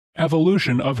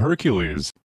Evolution of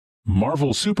Hercules.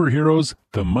 Marvel Superheroes,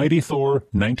 The Mighty Thor,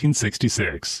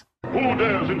 1966. Who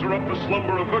dares interrupt the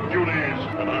slumber of Hercules?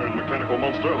 An iron mechanical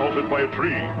monster halted by a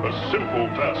tree. A simple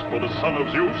task for the son of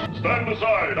Zeus. Stand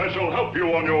aside, I shall help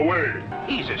you on your way.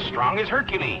 He's as strong as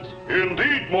Hercules.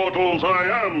 Indeed, mortals,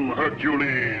 I am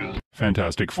Hercules.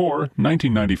 Fantastic Four,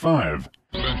 1995.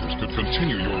 Avengers could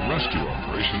continue your rescue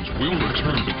operations. We'll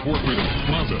return to Port Freedom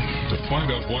Plaza to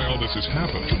find out why all this has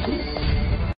happened.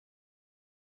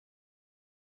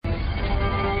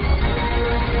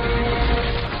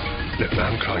 Let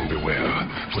mankind beware,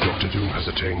 for Dr. Doom has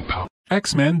attained power.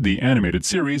 X-Men, the Animated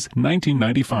Series,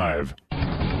 1995.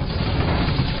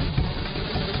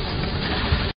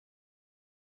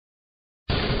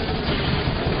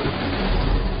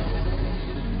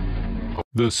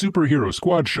 The Superhero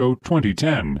Squad Show,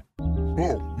 2010.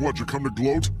 Oh, what, you come to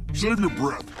gloat? Save your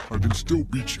breath. I can still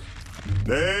beat you.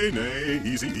 Nay, nay,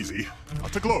 easy, easy.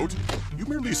 Not to gloat. You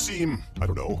merely seem, I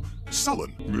don't know,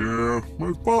 sullen. Yeah,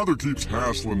 my father keeps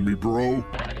hassling me, bro.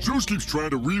 Zeus keeps trying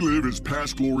to relive his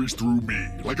past glories through me.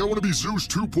 Like I want to be Zeus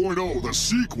 2.0, the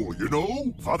sequel, you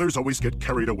know? Fathers always get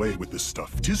carried away with this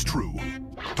stuff. 'Tis true.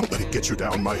 Don't let it get you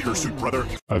down, my hirsute brother.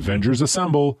 Avengers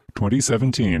Assemble,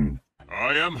 2017.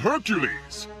 I am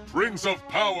Hercules, Prince of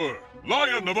Power,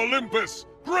 Lion of Olympus,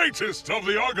 greatest of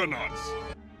the Argonauts.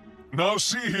 Now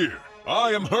see here,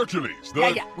 I am Hercules,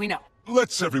 the... Yeah, we know.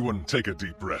 Let's everyone take a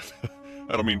deep breath.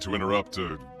 I don't mean to interrupt,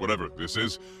 whatever this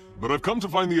is, but I've come to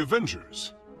find the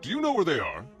Avengers. Do you know where they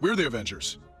are? We're the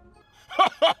Avengers.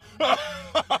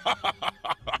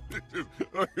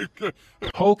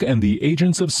 Hulk and the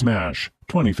Agents of S.M.A.S.H,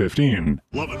 2015.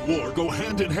 Love and war go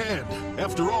hand in hand.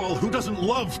 After all, who doesn't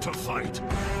love to fight?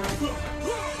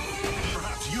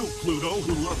 Perhaps you, Pluto,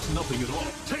 who loves nothing at all.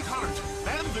 Take heart,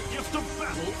 and the gift of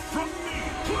battle from me.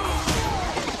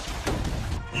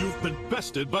 You've been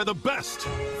bested by the best.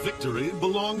 Victory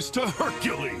belongs to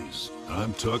Hercules.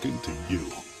 I'm talking to you.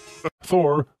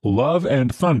 Thor, Love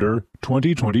and Thunder,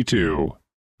 2022.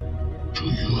 Do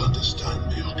you understand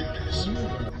me, Hercules?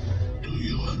 Do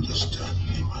you understand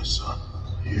me, my son?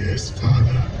 Yes,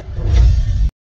 Father.